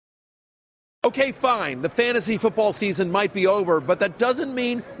Okay, fine. The fantasy football season might be over, but that doesn't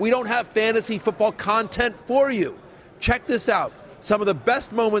mean we don't have fantasy football content for you. Check this out. Some of the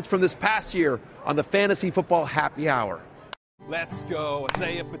best moments from this past year on the Fantasy Football Happy Hour. Let's go.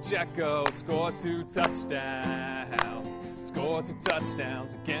 Isaiah Pacheco scored 2 touchdowns. Scored 2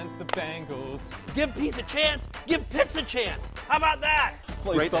 touchdowns against the Bengals. Give Peace a chance. Give Pitts a chance. How about that?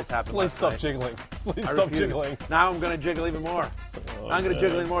 Please stop jiggling. Please stop jiggling. Now I'm going to jiggle even more. I'm going to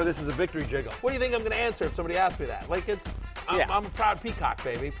jiggle even more. This is a victory jiggle. What do you think I'm going to answer if somebody asks me that? Like I'm a proud peacock,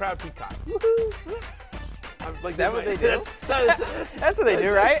 baby. Proud peacock. Woohoo! Is that what they do? That's what they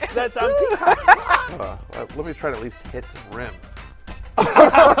do, right? That's on peacock. Let me try to at least hit some rim. And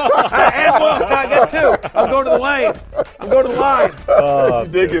well, I get 2. I'm going to the lane. I'm going to the line.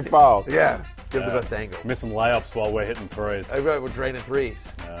 You did get fouled. Yeah. Give the best angle. Missing layups while we're hitting threes. We're draining threes.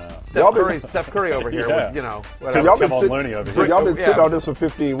 Steph Curry over here. Yeah. With, you know. So y'all been sitting on this for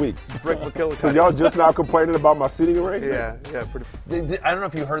 15 weeks. So y'all just now complaining about my seating arrangement? Yeah. I don't know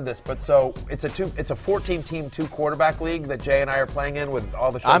if you heard this, but so it's a 14-team 2-quarterback league that Jay and I are playing in with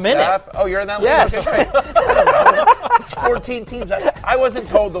all the show I'm staff. in it. Oh, you're in that league? Yes. Okay, I don't know. It's 14 teams. I wasn't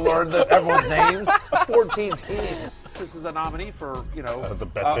told to learn everyone's names. 14 teams. This is a nominee for, the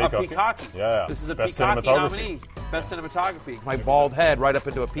best a peacocky. Yeah. This is a best peacocky cinematography. nominee. Best cinematography. My bald head right up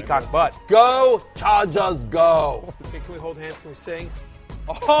into a peacock butt. Go, Chargers, go. Okay, can we hold hands? Can we sing?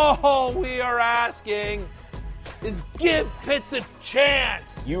 Oh, we are asking, is give Pitts a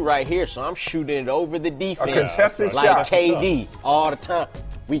chance? You right here, so I'm shooting it over the defense. A contested like shot. KD all the time.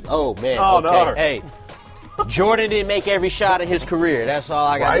 Oh, okay. no. Hey, Jordan didn't make every shot in his career. That's all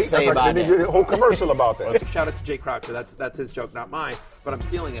I got to say about that. They did a whole commercial about that. Shout out to Jay Croucher. That's his joke, not mine. But I'm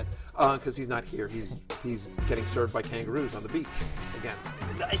stealing it because he's not here. He's getting served by kangaroos on the beach again.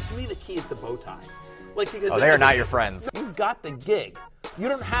 To me, the key is the bow tie. Because they are not your friends. You've got the gig. You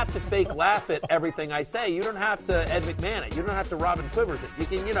don't have to fake laugh at everything I say. You don't have to Ed McMahon it. You don't have to Robin Quivers it. You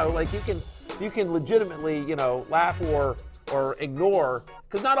can, you can legitimately, laugh or ignore,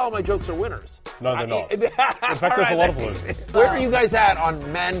 because not all my jokes are winners. No, they're not. In fact, there's a lot of losers. Where are you guys at on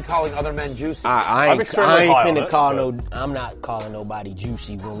men calling other men juicy? I ain't finna call but... I'm not calling nobody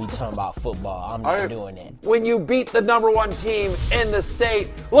juicy when we talking about football. I'm not doing that. When you beat the number 1 team in the state,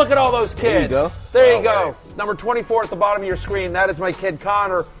 look at all those kids. There you go. There you go. Number 24 at the bottom of your screen. That is my kid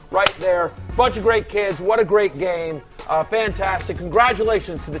Connor right there. Bunch of great kids. What a great game. Fantastic.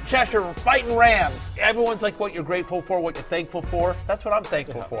 Congratulations to the Cheshire Fighting Rams. Everyone's like what you're grateful for, what you're thankful for. That's what I'm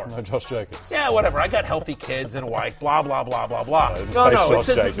thankful for. No, Josh Jacobs. Yeah, whatever. I got healthy kids and a wife. Blah, blah, blah, blah, blah. No. It's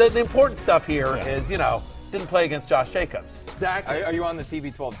the important stuff here is, didn't play against Josh Jacobs. Exactly. Are you on the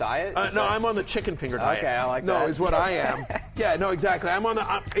TB12 diet? No, I'm on the chicken finger diet. Okay, I like that. No, is what I am. Yeah, no, exactly. I'm on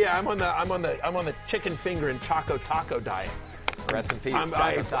the chicken finger and Choco Taco diet. Rest in peace,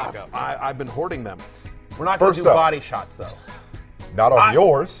 Choco Taco. I've been hoarding them. We're not going to do body shots though. Not on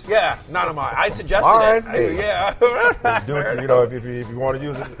yours. Yeah, not on mine. I suggested mine, it. hey. Yeah. Do it, if you want to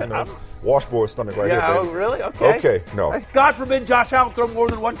use it, washboard stomach right here. Yeah, baby. oh, really? Okay. Okay, no. God forbid Josh Allen throw more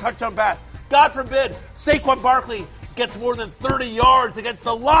than 1 touchdown pass. God forbid Saquon Barkley gets more than 30 yards against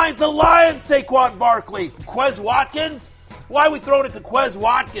the Lions. The Lions, Saquon Barkley. Quez Watkins? Why are we throwing it to Quez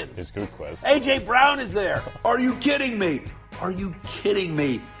Watkins? It's good, Quez. A.J. Brown is there. Are you kidding me? Are you kidding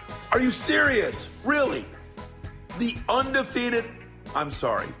me? Are you serious? Really? The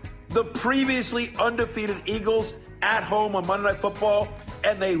previously undefeated Eagles at home on Monday Night Football,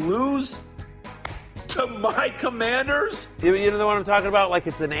 and they lose to my Commanders? You know the one I'm talking about? Not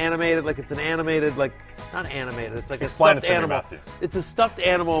animated. It's like a stuffed animal. It's a stuffed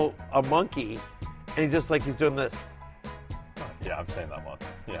animal, a monkey, and he's doing this. Yeah, I've seen that one.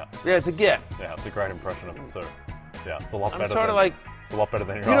 Yeah. Yeah, it's a GIF. Yeah, it's a great impression of it too. Yeah, it's a lot better. It's a lot better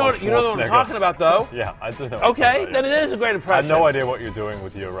than your You know what I'm talking about, though? Yeah, I do know. Okay, then it is a great impression. I have no idea what you're doing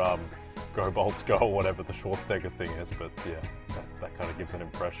with your Go Bolts Go, whatever the Schwarzenegger thing is, but yeah, that kind of gives an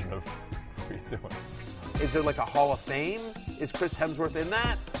impression of what you're doing. Is there like a Hall of Fame? Is Chris Hemsworth in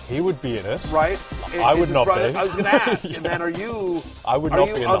that? He would be in it. Right? I would not be. I was going to ask. Yeah. And then are you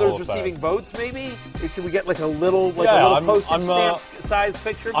others receiving votes maybe? Can we get a little postage stamp size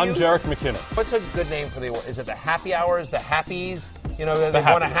picture of I'm you? Jerick McKinnon. What's a good name for the award? Is it the Happy Hours, the Happies? They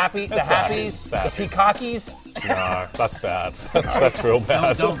Happies. want a happy, the Happies, the Peacockies? No, that's bad. That's real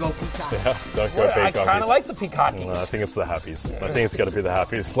bad. Don't go Peacock. Yeah, don't go Peacockies. I kind of like the Peacockies. I think it's the Happies. I think it's got to be the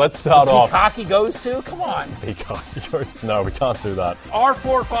Happies. Let's start off. Peacocky goes to? Come on. Peacocky goes. No, we can't do that. Our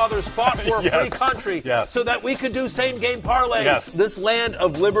forefathers fought for a Yes. free country Yes. so that we could do same-game parlays. Yes. This land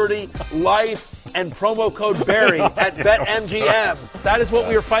of liberty, life, and promo code Barry at BetMGM. That is what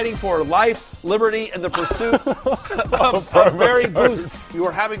we are fighting for. Life, liberty, and the pursuit of Barry boosts. You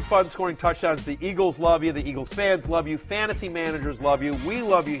are having fun scoring touchdowns. The Eagles love you. The Eagles fans love you. Fantasy managers love you. We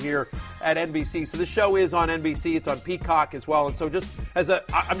love you here at NBC. So the show is on NBC. It's on Peacock as well. And so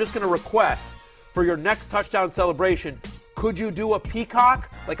I'm just going to request for your next touchdown celebration, could you do a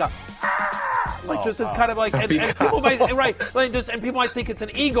peacock? Like a it's kind of like, and people might, and people might think it's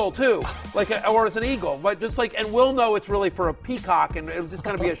an eagle too, or it's an eagle, but just like, and we'll know it's really for a peacock, and it'll just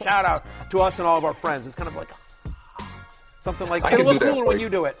kind of be a shout out to us and all of our friends. It's kind of like something like, it'll look cooler when you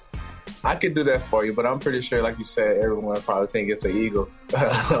do it. I could do that for you, but I'm pretty sure, like you said, everyone probably think it's an eagle.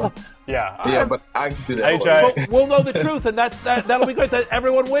 Yeah, but I can do that. AJ, for you. We'll know the truth, and that'll be great. That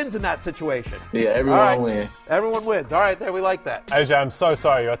everyone wins in that situation. Yeah, everyone wins. Everyone wins. All right, there, we like that. AJ, I'm so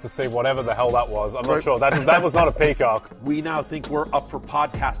sorry you had to see whatever the hell that was. I'm not sure. That was not a peacock. We now think we're up for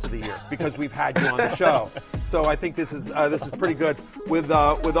podcast of the year because we've had you on the show. So I think this is pretty good with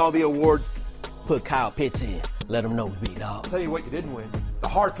all the awards. Put Kyle Pitts in. Let him know we beat I'll up. tell you what you didn't win. The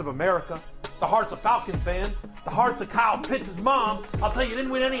hearts of America. The hearts of Falcon fans. The hearts of Kyle Pitts' mom. I'll tell you, you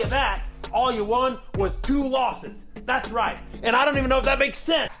didn't win any of that. All you won was 2 losses. That's right. And I don't even know if that makes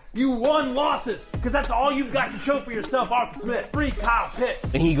sense. You won losses because that's all you've got to show for yourself, Arthur Smith. Free Kyle Pitts.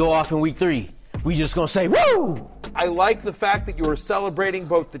 And he go off in week 3. We just gonna say, woo! I like the fact that you were celebrating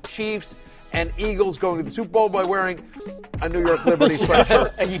both the Chiefs and Eagles going to the Super Bowl by wearing a New York Liberty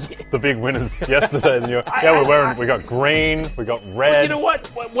sweatshirt. The big winners yesterday. We got green, we got red. But you know what?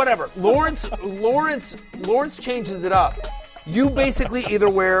 Whatever. Lawrence changes it up. You basically either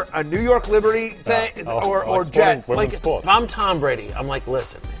wear a New York Liberty thing or Jets. Sport. If I'm Tom Brady, I'm like,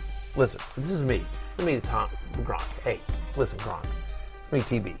 listen, this is me. Tom Gronk. Hey, listen, Gronk. Me,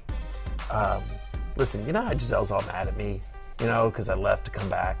 TB. Listen, you know how Giselle's all mad at me, because I left to come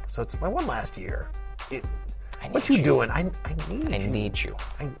back. So it's my one last year. What you doing? I need you.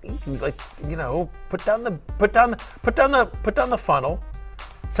 I need you. Put down the funnel.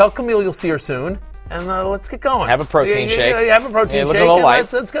 Tell Camille you'll see her soon, and let's get going. Have a protein shake. Have a protein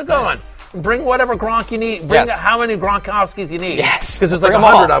shake. Let's get going. Bring whatever Gronk you need. Bring how many Gronkowskis you need. Yes. Because there's like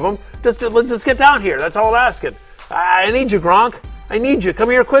 100 of them. Just get down here. That's all I'm asking. I need you, Gronk. I need you. Come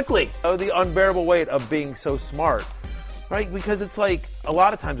here quickly. Oh, the unbearable weight of being so smart. Right? Because it's like, a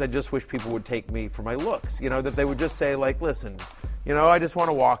lot of times I just wish people would take me for my looks. That they would just say, like, listen, I just want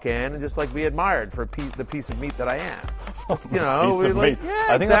to walk in and just, be admired for the piece of meat that I am. Piece of meat. Yeah,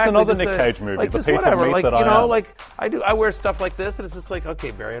 I think that's another Nick Cage movie, the piece whatever. of meat that I am. I wear stuff like this, and it's just like,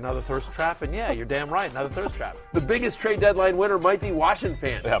 okay, Barry, another thirst trap, and yeah, you're damn right, another thirst trap. The biggest trade deadline winner might be Washington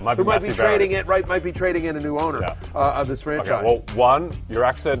fans. Yeah, who might be trading it, right? Might be trading in a new owner of this franchise. Okay, well, one, your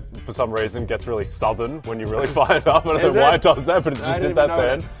accent for some reason gets really southern when you really fire it up. I don't know why it does that, but it just did that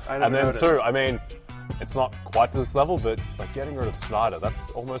then. And then two, it's not quite to this level, but getting rid of Snyder,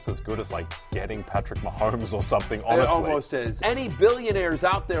 that's almost as good as getting Patrick Mahomes or something, honestly. It almost is. Any billionaires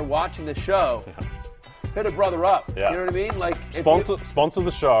out there watching the show, hit a brother up. Yeah. You know what I mean? Sponsor the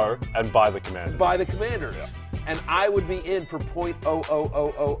show and buy the Commanders. Buy the Commanders. Yeah. And I would be in for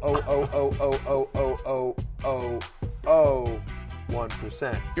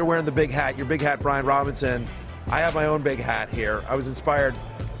 0.000000001%. You're wearing the big hat. Your big hat, Brian Robinson. I have my own big hat here. I was inspired.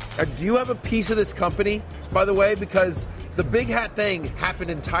 Do you have a piece of this company, by the way? Because the big hat thing happened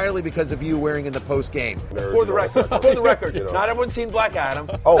entirely because of you wearing in the post game. For the record, not everyone's seen Black Adam.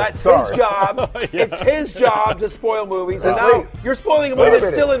 That's his job. It's his job to spoil movies, and now you're spoiling a movie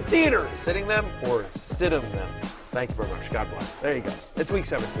that's still in theaters. Sitting them or stidham them. Thank you very much. God bless. There you go. It's week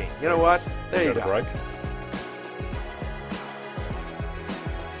 17. You know what? There you go.